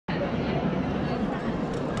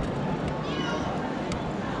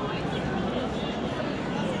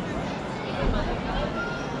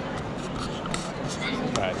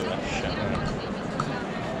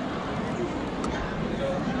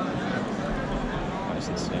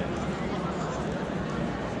insane.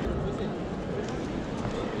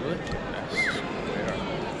 Look at this square.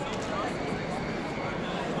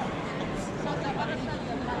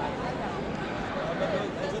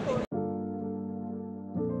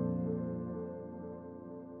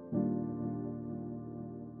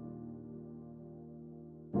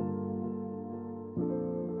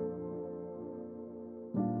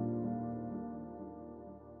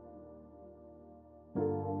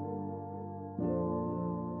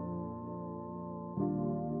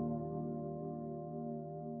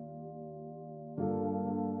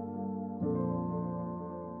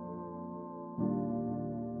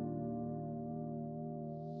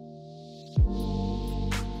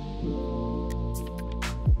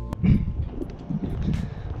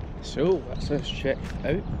 So that's us checked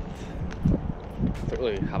out. Don't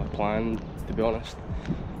really have a plan, to be honest.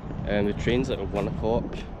 The train's like at 1 o'clock.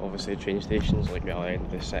 Obviously the train station's like the other end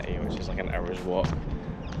of the city, which is like an hour's walk.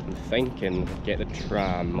 I'm thinking get the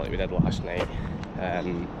tram like we did last night,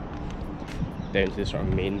 down to the sort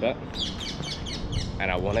of main bit. And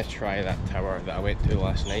I want to try that tower that I went to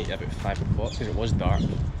last night about 5 o'clock because it was dark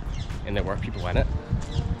and there were people in it.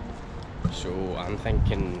 So I'm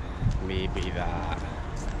thinking maybe that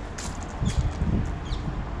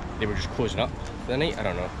they were just closing up for the night, I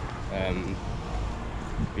don't know.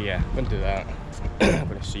 But yeah, I'm going to do that. I'm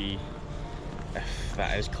going to see if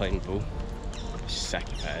that is climbable. Sick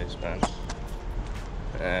if it is, man.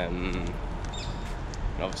 And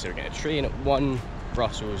obviously we're getting a train at 1.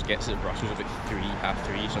 Brussels gets to Brussels about 3, half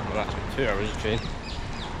 3, something like that. It's about 2 hours of train.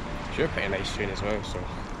 Sure, pretty nice train as well, so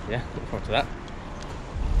yeah, looking forward to that.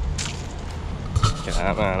 Look at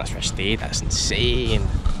that, man, that's where I stayed, that's insane.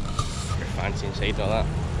 Very fancy inside and all that.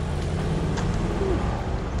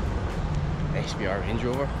 SBR Range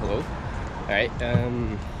Rover, hello. Alright,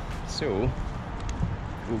 so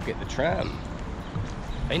we'll get the tram.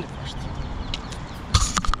 Find it first.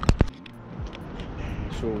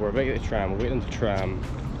 So we're about to get the tram, we're waiting on the tram.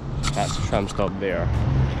 That's the tram stop there.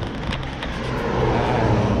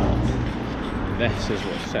 And this is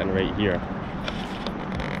what's sitting right here.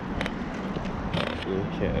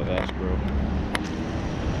 Look at this, bro.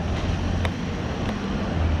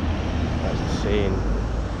 That's insane.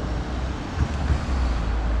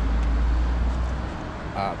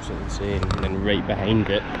 Absolutely insane. And then right behind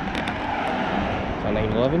it, is that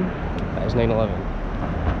 911? That is 911.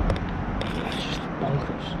 That's just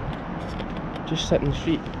bonkers. Just sit in the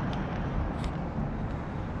street.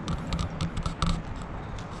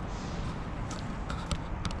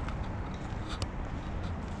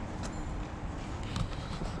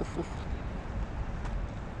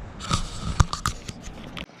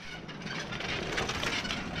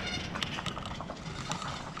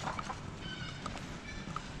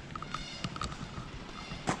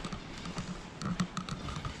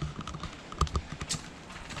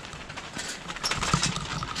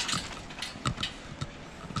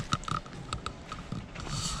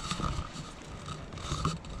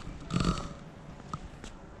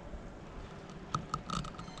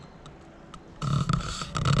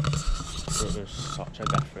 There's such a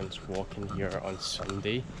difference walking here on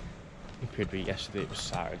Sunday compared with yesterday. It was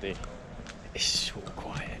Saturday. It's so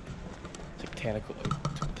quiet. It's like 10 o'clock.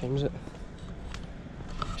 What time is it?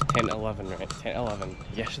 It's 10 to 11, right? 10 to 11.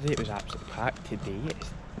 Yesterday it was absolutely packed. Today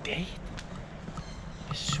it's dead.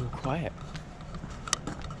 It's so quiet.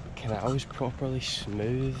 Canal is properly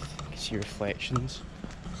smooth. You can see reflections,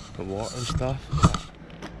 the water and stuff.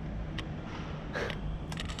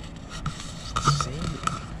 It's insane.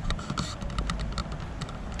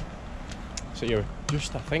 So you're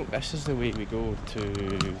just, I think this is the way we go to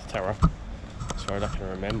the tower, as far as I can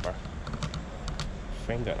remember.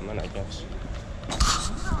 Find out in a minute, I guess.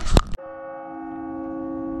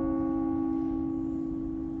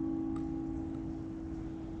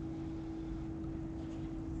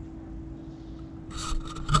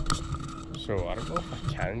 So I don't know if I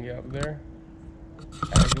can get up there.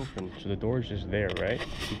 It is open, so the door's just there, right?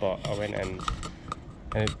 But I went in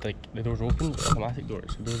and it, like, the door's opened, automatic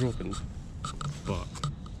doors, the door's opened. But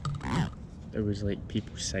there was like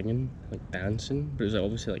people singing, like dancing, but it was like,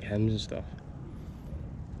 obviously like hymns and stuff.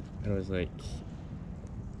 And I was like,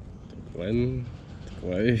 don't go in, don't go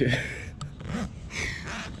out.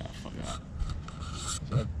 Fuck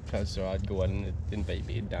that. So I'd go in and they'd invite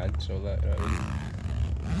me to dance or that, you know what I mean?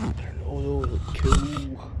 I don't know though, it looked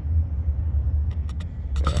cool.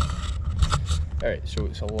 Yeah. Alright, so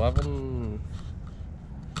it's 11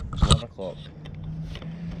 o'clock.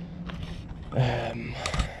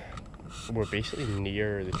 We're basically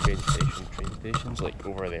near the train station. Train station's like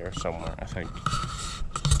over there somewhere, I think.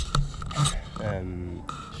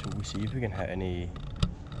 So we'll see if we can hit any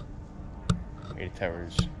Eighty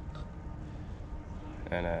Towers,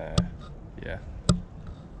 and yeah,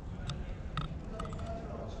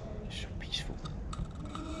 it's so peaceful,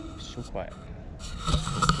 it's so quiet.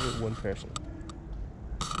 One person.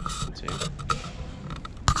 Two.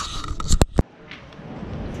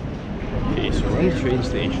 Okay, so we're in the train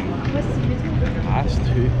station. I asked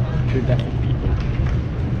two different people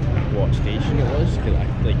what station it was,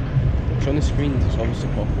 because it's on the screens, it's obviously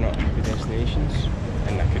popping up the destinations,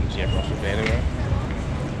 and I couldn't see a Brussels anywhere.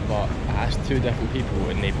 But I asked two different people,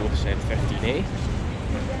 and they both said 15A.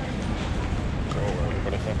 So we're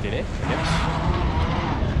going to 15A, I guess.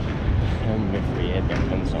 If we end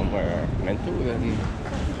up in somewhere mental, then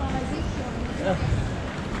yeah,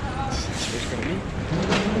 that's where it's going to be.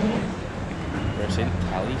 We're saying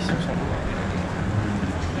Tallies or something like that.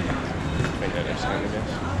 Find out this time, I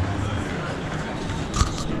guess.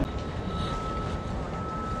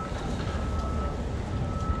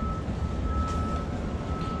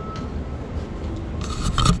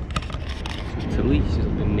 Tallies is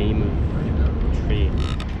the name of the train.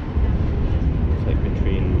 It's like the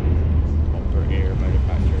train air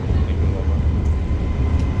manufacturer thing or whatever.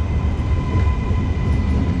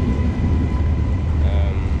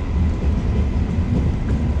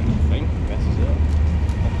 I think this is it.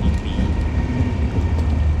 15B.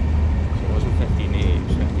 So it wasn't 15A, it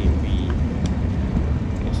was 15B.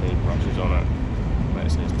 It says brushes on it, but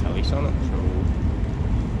it says Tallies on it, so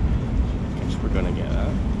I guess we're gonna get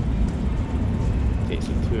that. It takes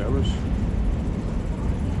like 2 hours.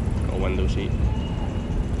 Got a window seat.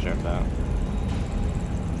 Reserve that.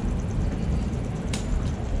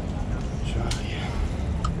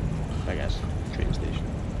 I guess, train station.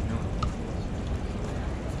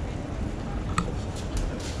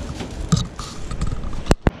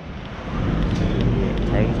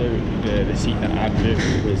 Turns out the seat that I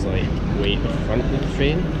booked was like way at the front of the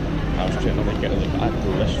train. I was trying to like get to the back,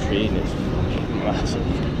 but this train is massive.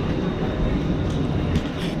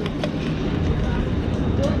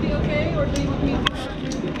 Will it be okay, or do you want me to?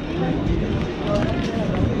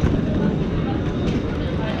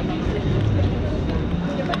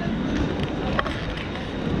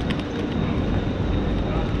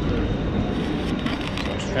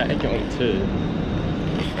 Try to get on 2.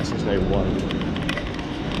 This is now 1.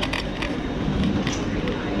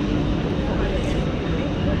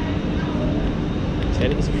 Said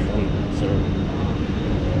it's a front, so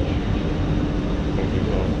maybe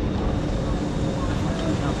well.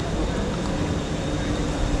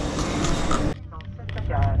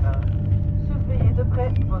 Surveillez de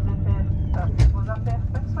près vos affaires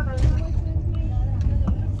personnelles.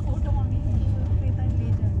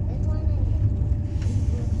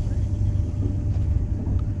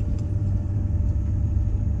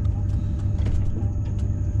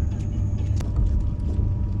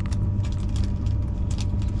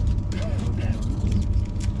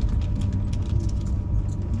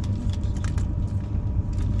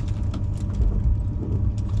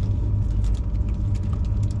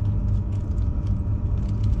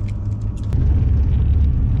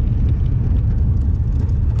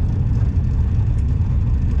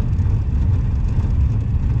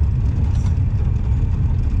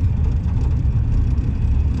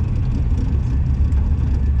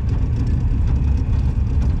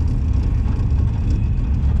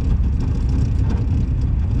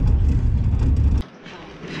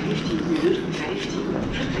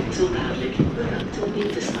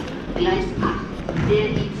 Gleis 8. Der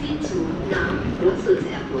IC-Zug nach Brussels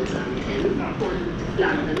Airport Southampton und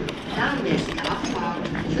London, planmäßige Abfahrt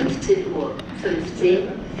 15:15 Uhr,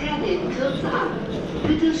 fährt in Kürze ab.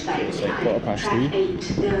 Bitte steigen Sie ein. Track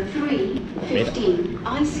 8, the 3:15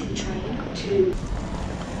 IC train to...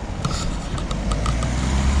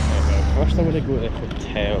 First I'm going to go to the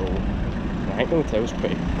hotel. I think the hotel's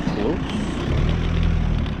pretty close.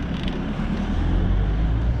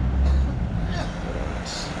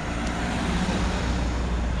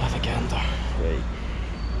 Right.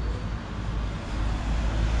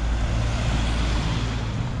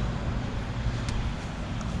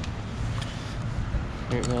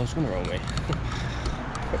 Right, well, I was going the wrong way.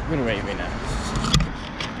 But we're going the right way now.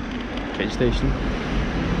 Train station.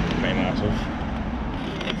 Very massive.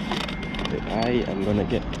 Right, I am going to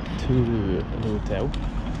get to the hotel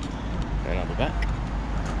and I'll be back.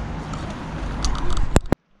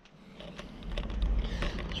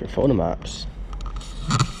 So we're following the maps.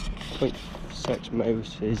 0.6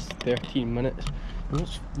 miles is 13 minutes. You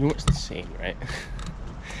know what's insane, right?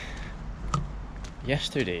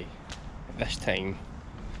 Yesterday, at this time,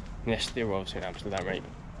 yesterday we're obviously in Amsterdam, right?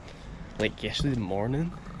 Like yesterday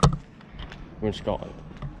morning, we're in Scotland.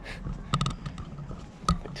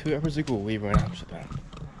 Like 2 hours ago we were in Amsterdam.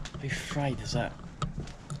 How fried is that?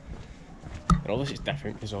 And obviously it's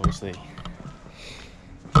different because obviously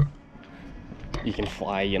you can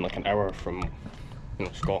fly in like an hour from, you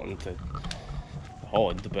know, Scotland to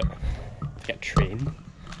Holland, but to get a train,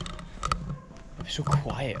 it was so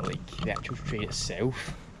quiet, like the actual train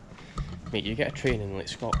itself. Mate, you get a train in like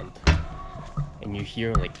Scotland and you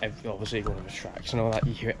hear like obviously going on the tracks and all that,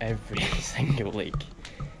 you hear every single like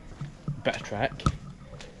bit of track.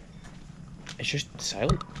 It's just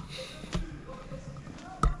silent.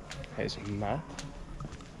 It's mad.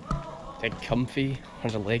 Dead comfy,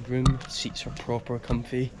 has a leg room, seats are proper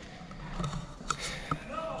comfy.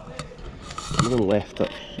 Even left up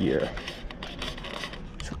here.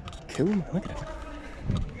 So cool, man, look at it.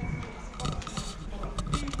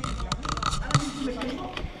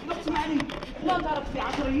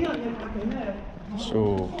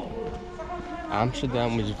 So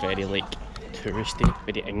Amsterdam was very like touristy,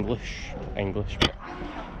 very English, but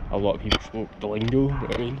a lot of people spoke the lingo, you know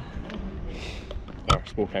what I mean? Or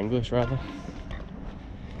spoke English rather.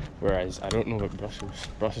 Whereas I don't know about Brussels.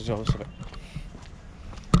 Brussels is obviously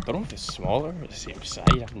I don't know if it's smaller or the same size,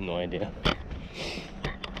 I have no idea.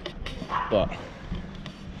 But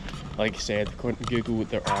like I said, according to Google,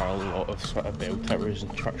 there are a lot of sort of bell towers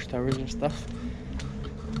and church towers and stuff,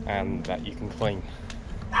 and that you can climb.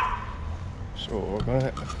 So we're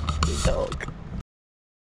gonna dog.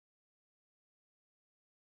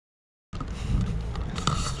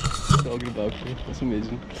 Dog in a balcony, that's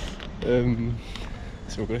amazing.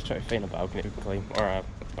 So we're gonna try to find a balcony we can climb, or a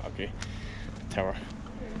balcony, a tower.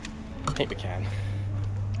 I think we can.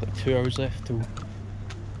 Like 2 hours left till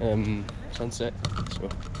sunset, so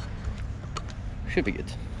should be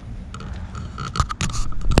good.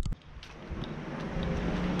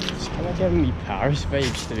 It's kind of giving me Paris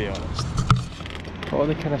vibes, to be honest. All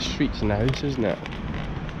the kind of streets and houses, isn't it?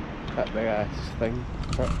 That big ass thing,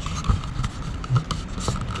 church.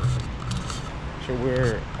 So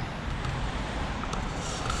we're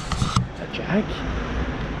a jag?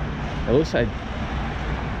 It looks like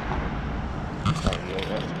I don't know what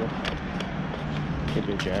that's called. Could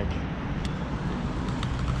be a jag.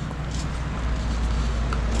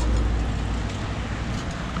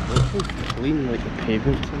 It looks so clean, like the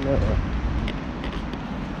pavements and that.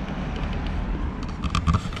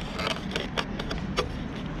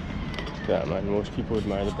 Yeah, man, most people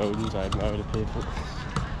admire the buildings, I admire the pavement.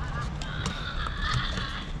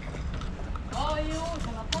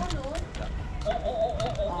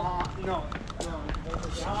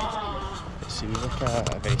 It seems like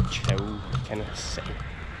a very chill kind of city.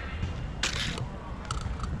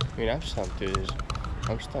 I mean,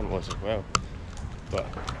 Amsterdam was as well, but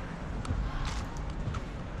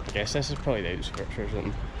I guess this is probably the outskirts or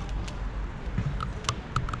something.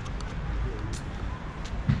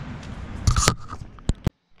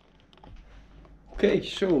 Okay,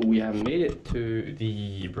 so we have made it to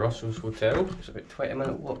the Brussels hotel. It's about a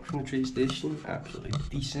 20-minute walk from the train station. Absolutely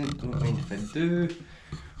decent, don't mind if I do.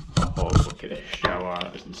 Oh, look at this shower,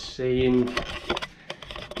 that was insane.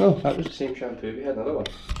 Oh, that was the same shampoo, we had another one.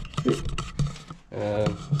 Sweet.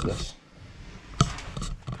 What's this?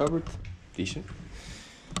 Cupboard, decent.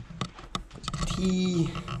 Got some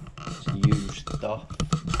tea, some usual stuff.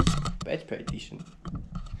 Bed's pretty decent.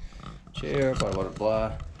 Chair, blah blah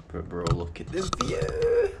blah. But bro, look at the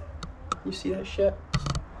view! You see that shit?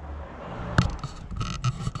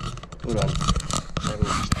 Hold on. I will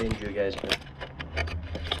explain to you guys a bit.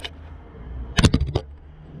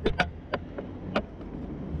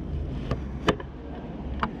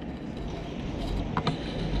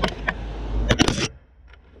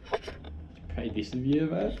 Pretty decent view,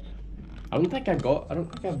 man. I don't think I've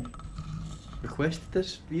requested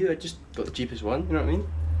this view, I just got the cheapest one, you know what I mean?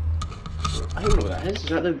 I don't know what that is. Is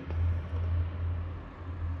that the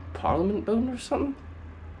Parliament building or something?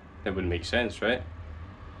 That wouldn't make sense, right?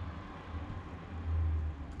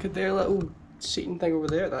 Look at their little seating thing over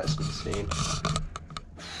there. That's insane.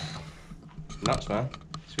 Nuts, man.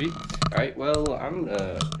 Sweet. Alright, well, I'm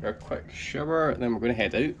gonna have a quick shower, then we're gonna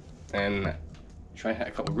head out and try and hit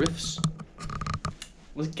a couple roofs.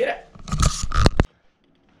 Let's get it!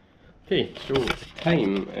 Okay, so the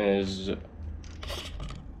time is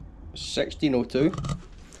 16:02.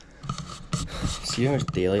 See how much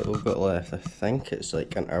daylight we've got left? I think it's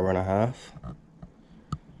like an hour and a half.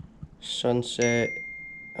 Sunset.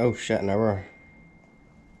 Oh shit, an hour.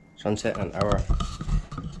 Sunset in an hour.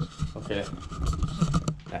 Okay.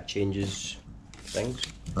 That changes things.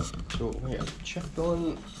 So we have shift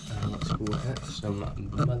on and let's go hit some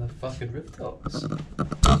motherfucking rooftops.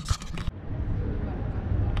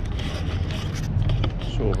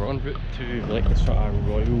 So So we're en route to like the sort of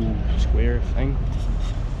Royal Square thing.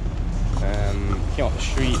 Came up the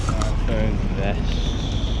street and found this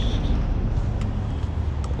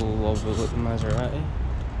lovely looking Maserati.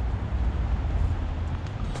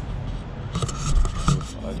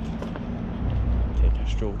 So I'd take a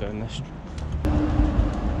stroll down this street.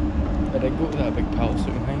 I did go to that big palace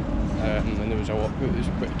out behind, and there was a walkthrough that was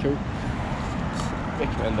pretty cool.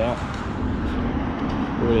 Recommend that.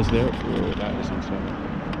 Where is there? Oh, that is insane.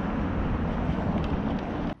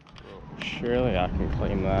 Surely I can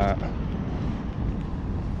climb that.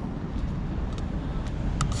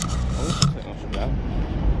 Oh, this is not from that.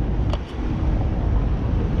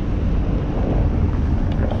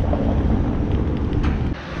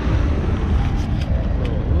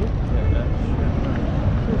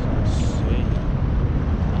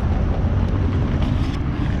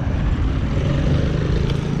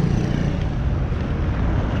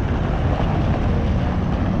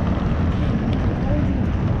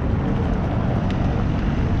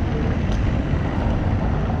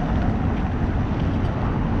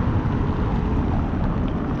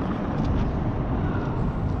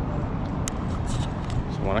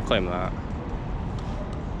 I want to climb that.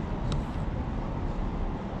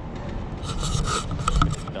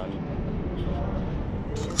 Done.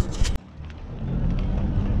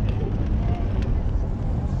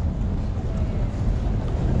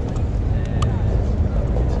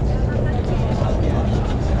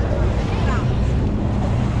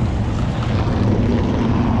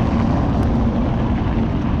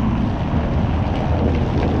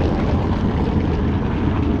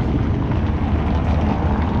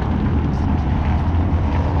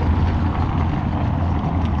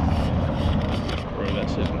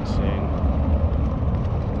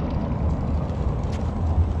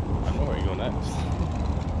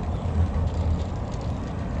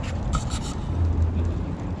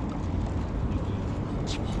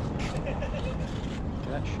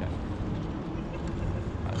 That shit.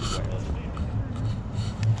 That's wild.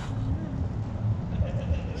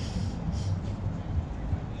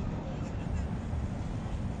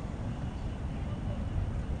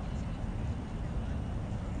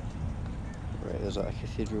 Right, there's like a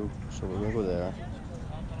cathedral, so we're gonna go there.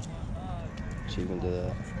 So you can do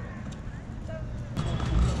that.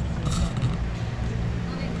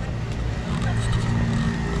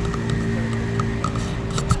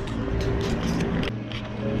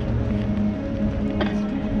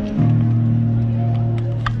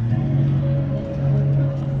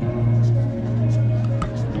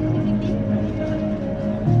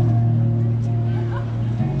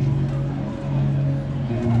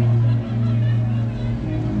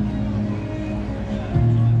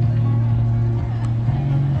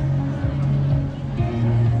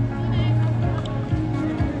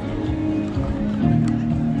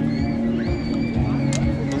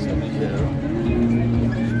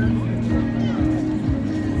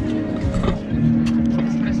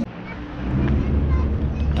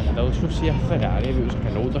 See a Ferrari, but it was like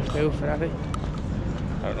an older style Ferrari.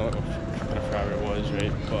 I don't know what kind of Ferrari it was,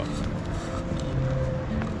 right? But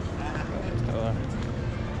there's another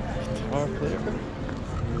guitar player.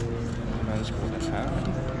 Man's got a hand.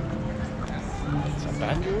 It's a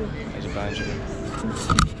banjo. It's a banjo.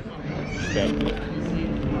 Respect it.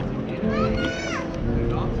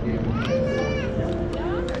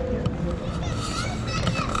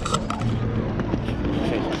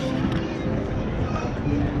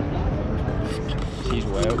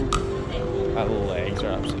 My legs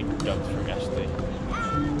are absolutely good for yesterday.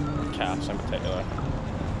 Calves in particular.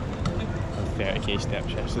 30k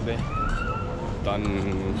steps yesterday. Done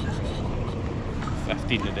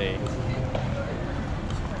 15 today.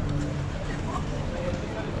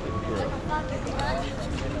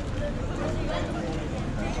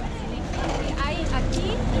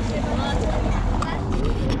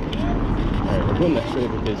 Right, we're going this way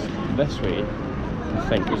because this way I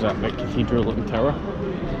think there's that big cathedral looking tower.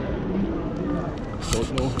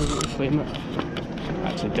 Don't know who will claim it. I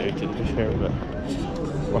actually doubt it to be fair, but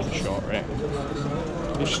worth a shot, right?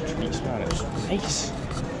 The streets, man, it's nice.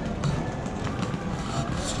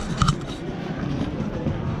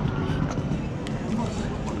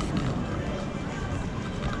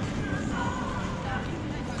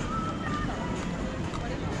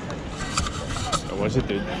 There was a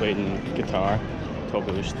dude playing guitar on top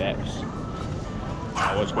of the steps.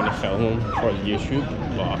 I was going to film him for YouTube,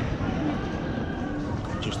 but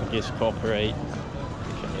just in case of copyright,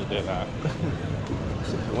 can't really do that.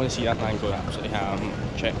 So if you want to see that man go absolutely ham,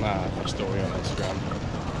 check my story on Instagram.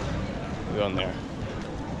 We'll be on there.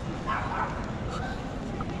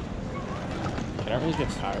 can never get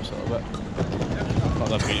Paris a little bit. Not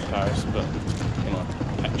that great Paris, but you know,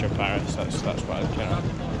 picture Paris. That's what I kind of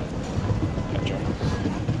picture.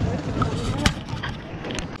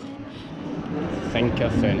 I think I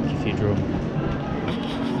found a cathedral.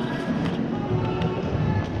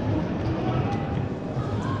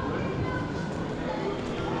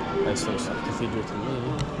 This looks like a cathedral to me.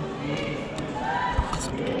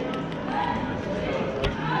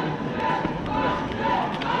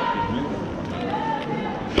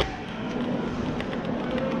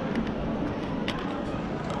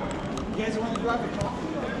 You guys want to drive a car?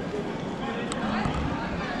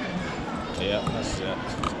 Yeah, that's it.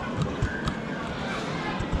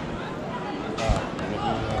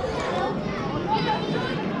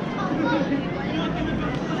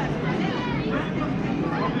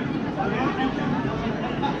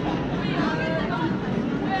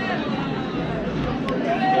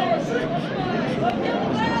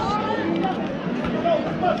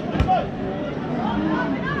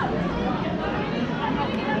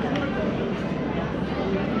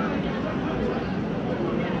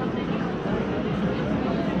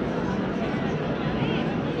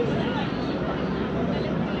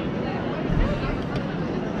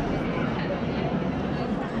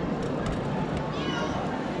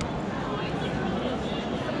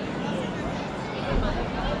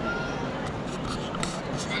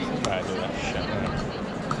 Try to do that shit, right?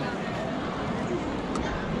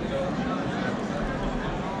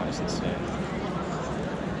 That's insane.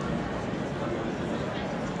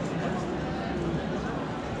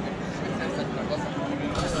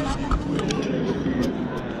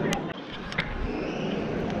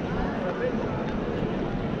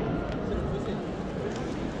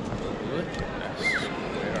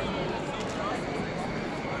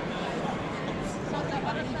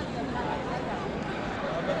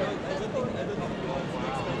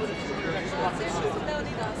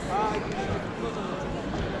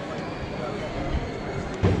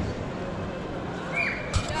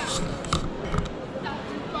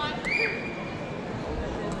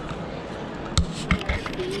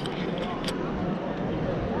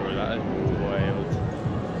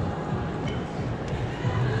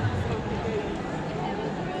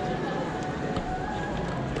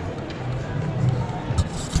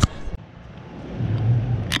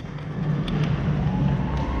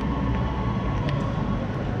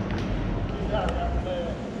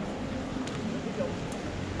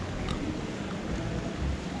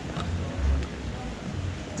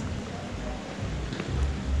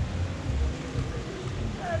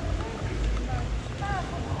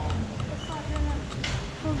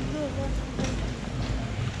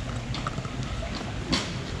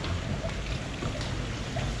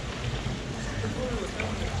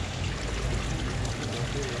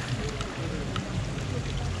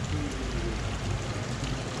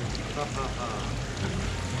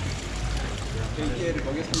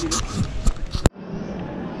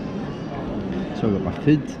 So I've got my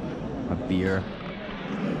food, my beer.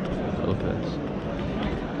 Look at this.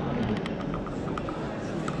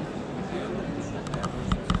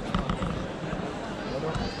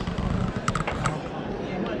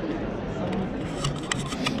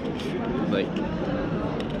 Like, I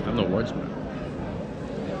have no words, man.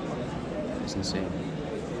 It's insane.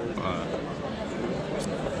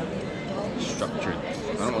 Structured. I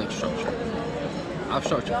don't like structure. I have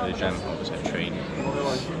structure for the gym, obviously I train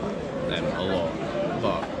a lot,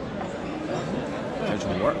 but in terms of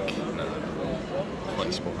work, no,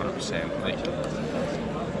 flexible 100%. Like,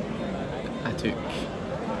 I took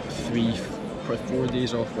 4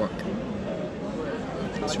 days off work,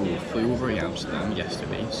 so we flew over to Amsterdam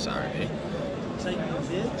yesterday, Saturday,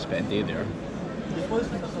 spent a day there.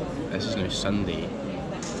 This is now Sunday.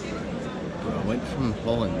 Bro, I went from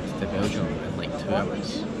Holland to Belgium in like 2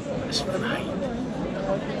 hours. It's fine.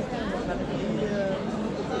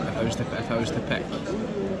 If I was to pick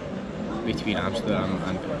between Amsterdam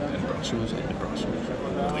and Brussels, it'd be Brussels.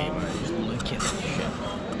 Wait, man, just look at this shit.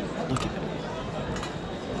 Look at it.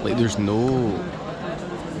 Like, there's no...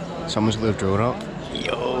 Someone's got their drone up.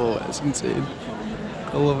 Yo, it's insane.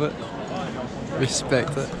 I love it.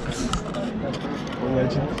 Respect it.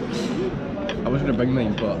 I was gonna bring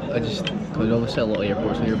mine, but I just, because obviously a lot of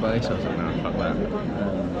airports are nearby, so I was like, nah, fuck that.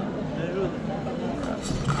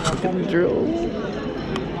 Look at the drone.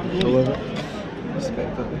 I love it.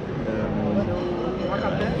 Respect it.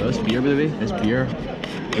 This beer, by the way, this beer,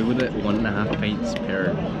 I would at 1.5 pints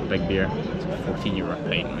per big beer. It's €14 a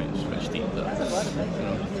pint, right? It's pretty steep, but you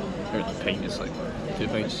know, here's a pint, it's like 2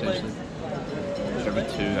 pints essentially. So every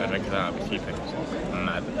 2 I drink that, it'd be 3 pints.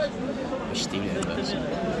 Mad. We're steaming it, but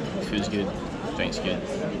food's good, drink's good.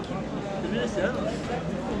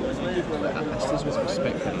 This was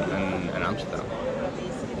expected in Amsterdam,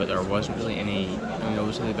 but there wasn't really any. I mean,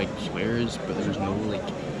 obviously big squares, but there was no like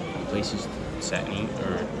places to sit and eat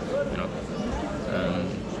or you know.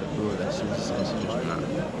 Oh, this is just mad.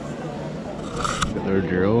 Got their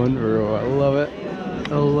drone, bro. I love it.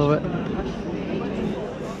 I love it.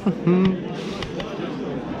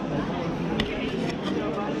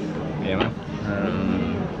 Yeah, man.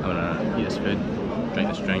 I'm gonna eat this food, drink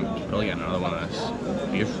this drink, probably get another one of this.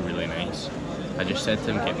 Beer's really nice. I just said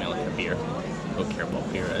to him, get me like a beer. I don't care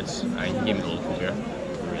what beer it is. He gave me the local beer.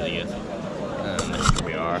 Really good. Here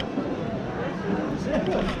we are.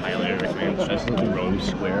 Highly recommend. So this is like Rose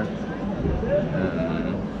Square.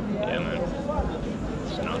 Yeah, man.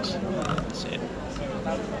 It's nuts. That's it.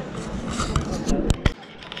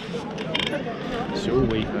 So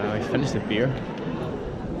wait, I finished the beer.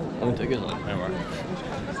 Only took it like an hour.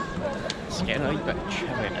 It's getting a wee bit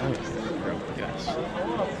chilly now. Look at this.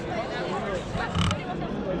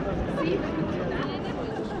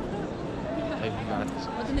 How mad is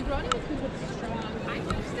it?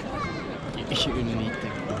 You need to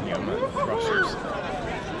go near my Brussels.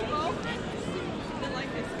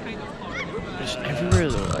 It's everywhere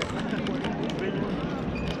though, like.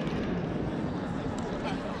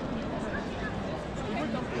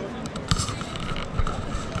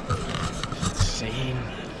 Insane.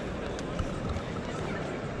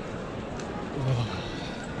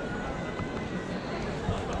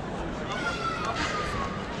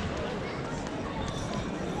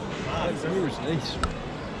 That beer was nice.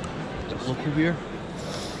 The local beer.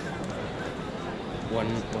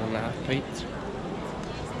 1.5 pints.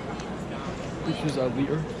 Which is a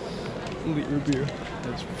liter beer.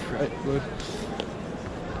 That's right good.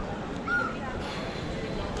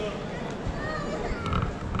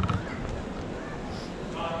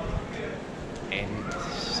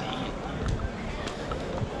 Insane.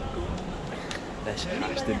 This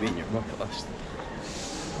has to be in your bucket list.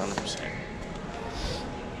 100%.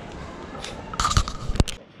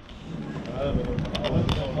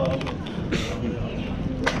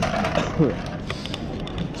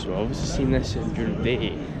 So I've obviously seen this during the day.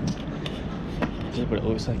 This is what it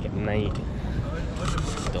looks like at night.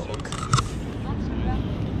 Dog.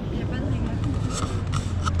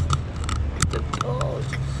 The dog.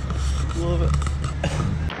 Love it.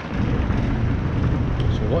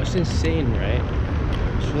 So what's insane, right?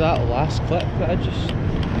 So that last clip that I just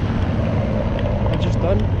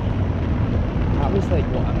done, that was like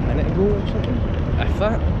what, a minute ago or something? If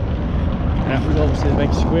that. And that was obviously the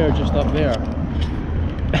big square just up there.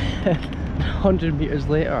 100 meters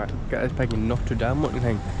later, got this big Notre Dame looking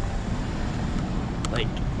thing. Like,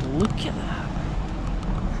 look at that.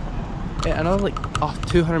 Yeah, another like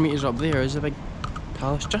 200 meters up there is a big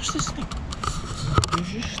Palace Justice thing. There's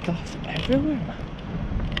just stuff everywhere.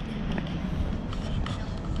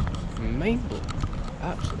 Mind blowing.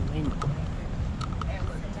 Absolutely mind blowing.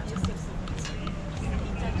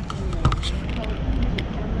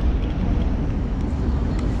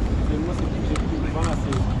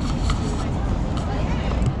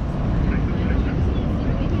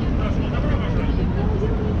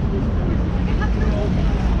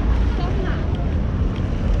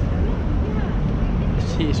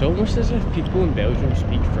 It's almost as if people in Belgium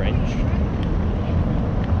speak French.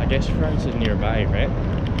 I guess France is nearby, right?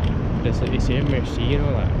 But it's like they say merci and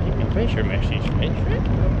all that. I'm pretty sure merci is French, right?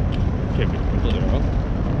 Could be completely wrong.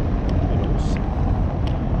 Who knows?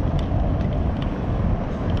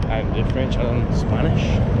 I don't do French other than Spanish.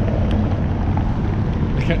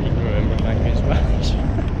 I can't even remember if I can Spanish.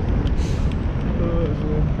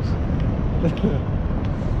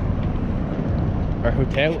 Our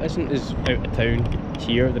hotel isn't as out of town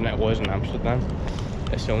here than it was in Amsterdam.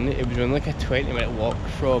 It was only like a 20-minute walk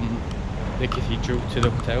from the cathedral to the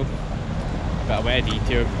hotel. But I went a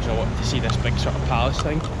detour because I wanted to see this big sort of palace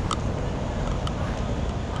thing.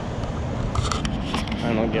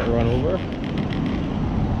 And I'll get run over.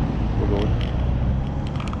 We're going.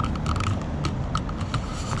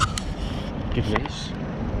 Good news.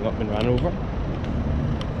 I've not been run over.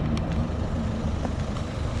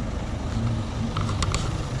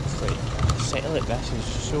 A city like this is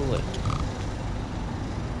so like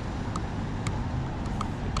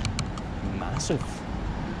massive.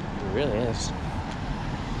 It really is.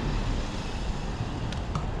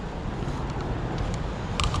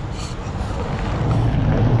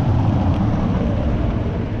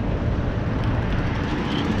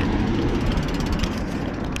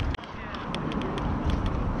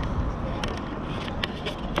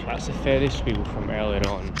 That's the Ferris wheel from earlier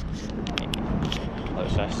on.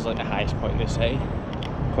 So this is like the highest point in the city,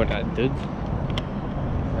 according to that dude.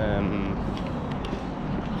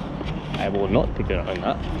 I will not be going on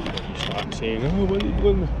that. You start saying, oh, what are you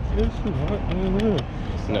doing? This and that.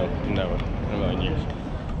 No, never. In a million years.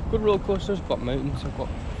 Good roller coasters, I've got mountains, I've got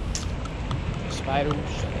spirals,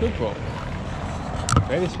 no problem.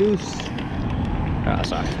 Ferris wheels,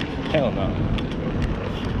 that's a hell no.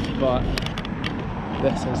 But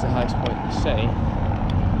this is the highest point in the city,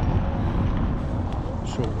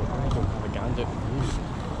 so we're going to go have a gander at the view.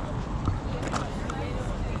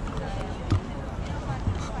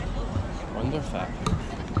 I wonder if that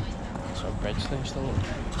sort of bridge thing still open.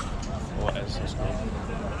 What is this now?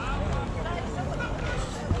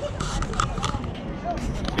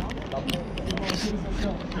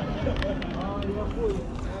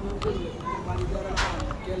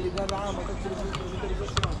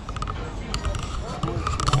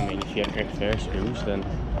 I mean, if you have Ferris wheels, then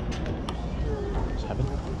it's heaven.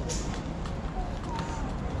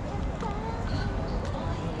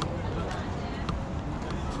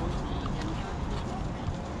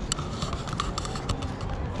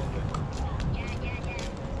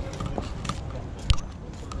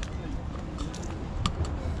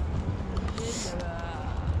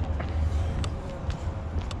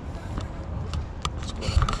 Let's go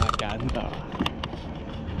have a gander.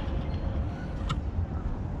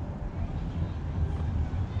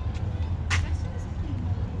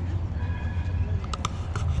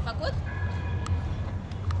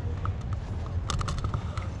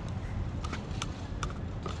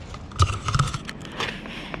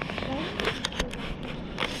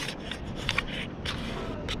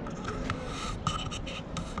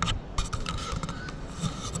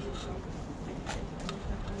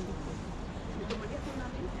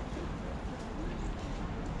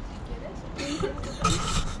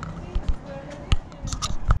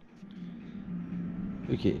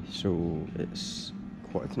 Okay, so it's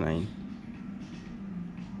 9:15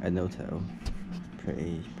 at the hotel.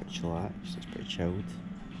 Pretty chillaxed, it's pretty chilled.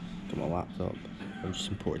 Got my laptop. I've just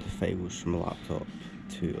imported the files from my laptop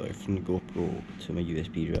to from the GoPro to my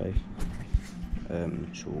USB drive.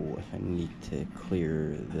 So if I need to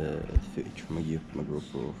clear the footage from my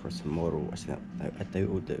GoPro for tomorrow, I doubt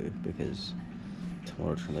I'll do, because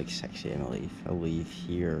tomorrow from like 6 AM I'll leave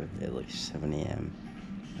here at like 7 AM.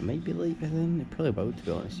 I might be late by then, it probably will, to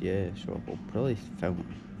be honest, yeah, so I'll probably film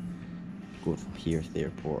going from here to the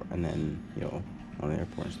airport and then, you know, on the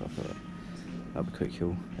airport and stuff like that. That'll be quite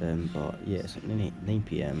cool. But yeah, it's like 9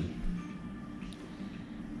 PM.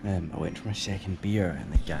 I went for my second beer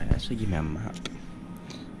and the guy actually gave me a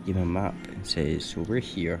map. And says, so we're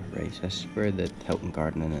here, right, so this is where the Hilton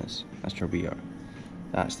Garden is. That's where we are.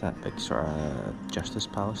 That's that big sort of Justice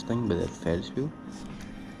Palace thing with the Ferris wheel.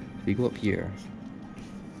 We go up here,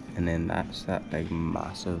 and then that's that big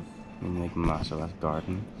massive ass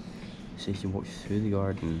garden. So if you walk through the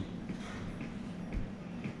garden,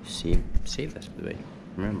 save this by the way,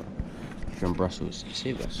 remember, if you're in Brussels,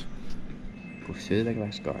 save this. Go through the big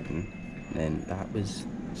ass garden, and then that was,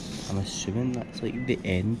 I'm assuming that's like the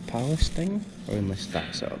end palace thing, or unless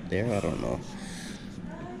that's it up there, I don't know.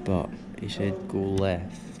 But he said go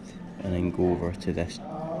left and then go over to this,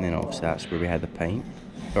 and then obviously that's where we had the pint,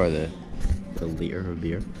 or the liter of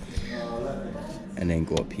beer. And then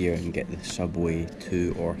go up here and get the subway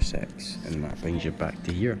 2 or 6, and that brings you back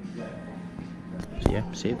to here. So yeah,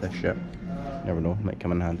 save this shit. Never know, might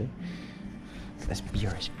come in handy. This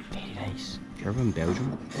beer is very nice. If you're ever in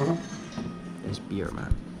Belgium, this beer,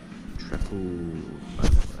 man, triple, I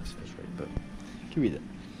don't know if that's right, but you can read it.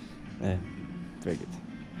 Very good,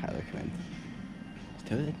 highly recommend. It's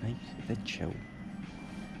totally nice, it's dead chill.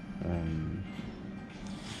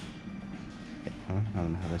 I'm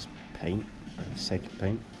gonna have this pint, or the second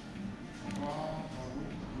pint.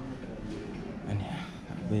 And yeah,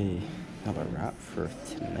 that'll be a wrap for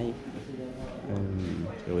tonight.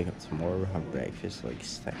 We'll wake up tomorrow, have breakfast like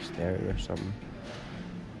 6:30 or something.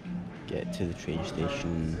 Get to the train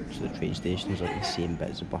station. So the train station is like the same bit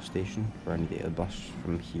as the bus station, where I need to get the bus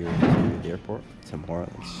from here to the airport. Tomorrow,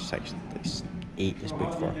 like 8 is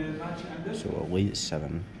booked for. So I'll leave at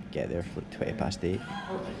 7, get there for like 8:20.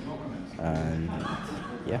 And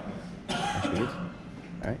yeah, that's good.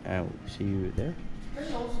 Alright, I'll see you there.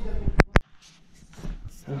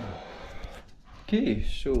 Okay,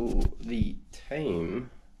 so the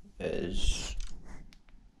time is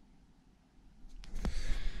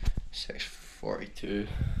 6:42.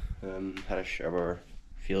 Had a shower,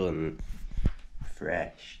 feeling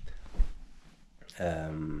refreshed.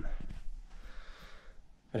 I'll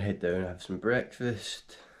head down, have some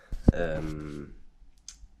breakfast.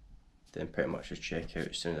 Then pretty much just check out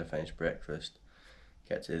as soon as I finish breakfast.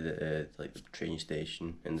 get to the like the train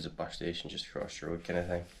station, and there's a bus station just across the road kind of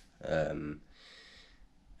thing.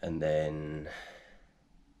 And then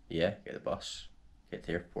yeah, get the bus, get to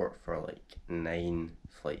the airport for like 9,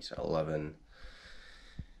 flights at 11,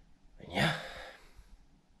 and yeah.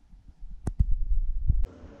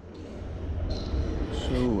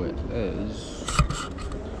 So it is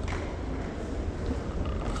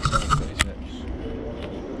 7:36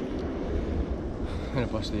 in a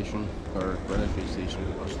bus station, or we're in a train station,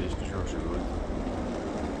 the bus station is across the road.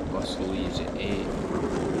 The bus leaves at 8,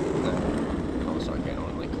 I'll start getting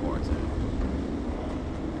on like 4:40.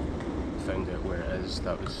 Found out where it is,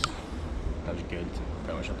 that was good.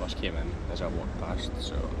 Pretty much a bus came in as I walked past,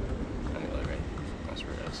 so I knew like, right, that's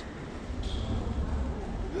where it is.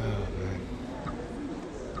 Oh man.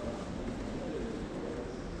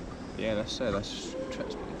 Yeah, this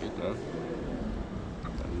trip's been good, man.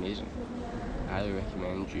 Amazing. I highly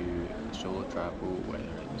recommend you solo travel, whether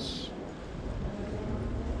it's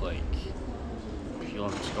like if you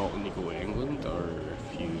live in Scotland you go to England, or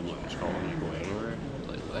if you live in Scotland you go anywhere.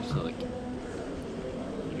 Like literally, like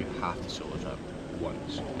you have to solo travel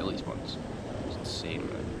once, at least once. It's insane,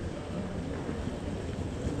 man.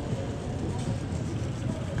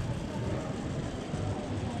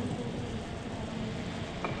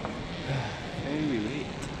 Anyway.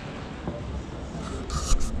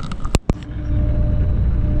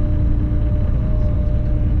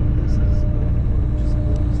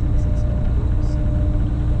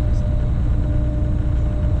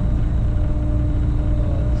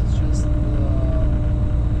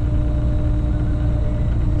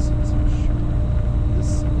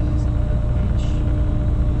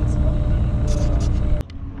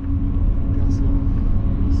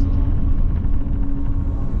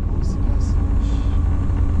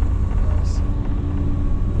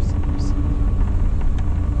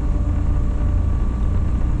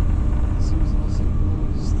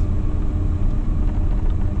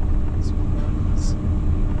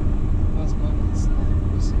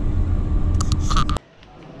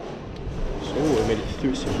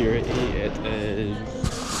 Through security, it is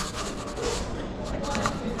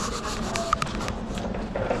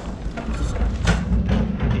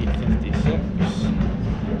 8:56.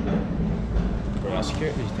 Well, our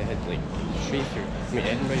security is to head like straight through. I mean,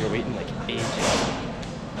 Edinburgh, you're waiting like ages.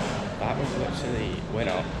 That was literally went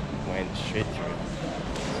up, went straight through.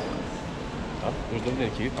 Oh, there's nobody in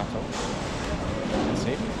the queue at all. That's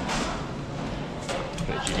it.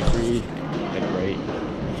 Duty free, head right.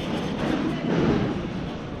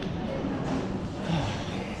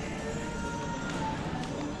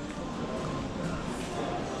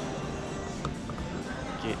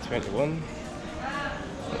 Gate 21. I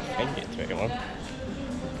can get 21.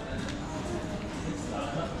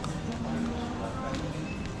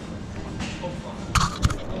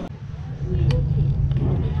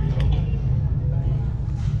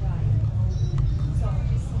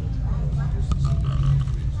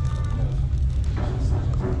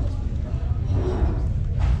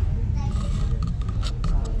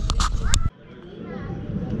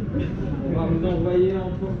 On va vous envoyer en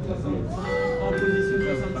position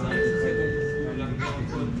 65.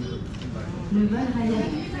 Le vol Ryan,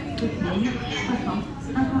 Copenhague, 60,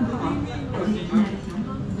 53, destination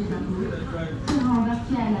Bézincourt, sera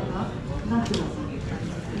embarqué à la porte 21.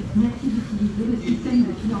 Merci d'utiliser le système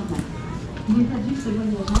de fil en place. Les adultes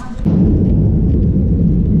voyageurs.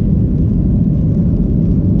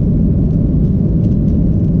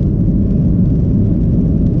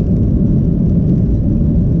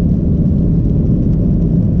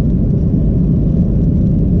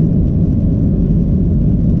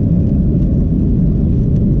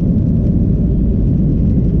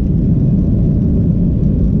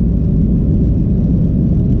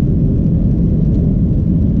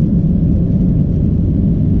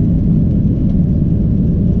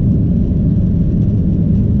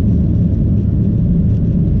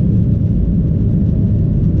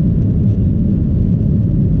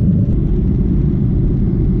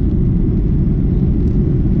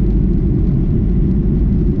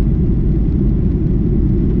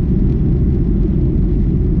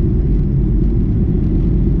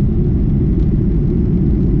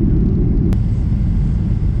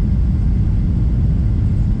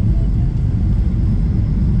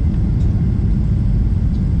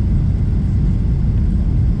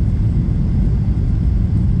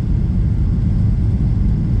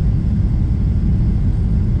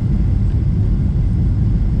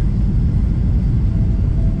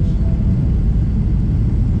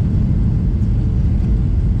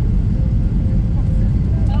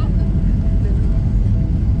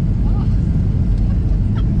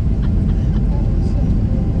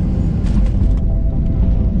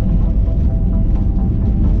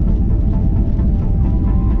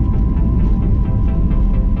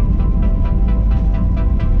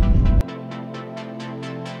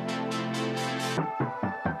 Thank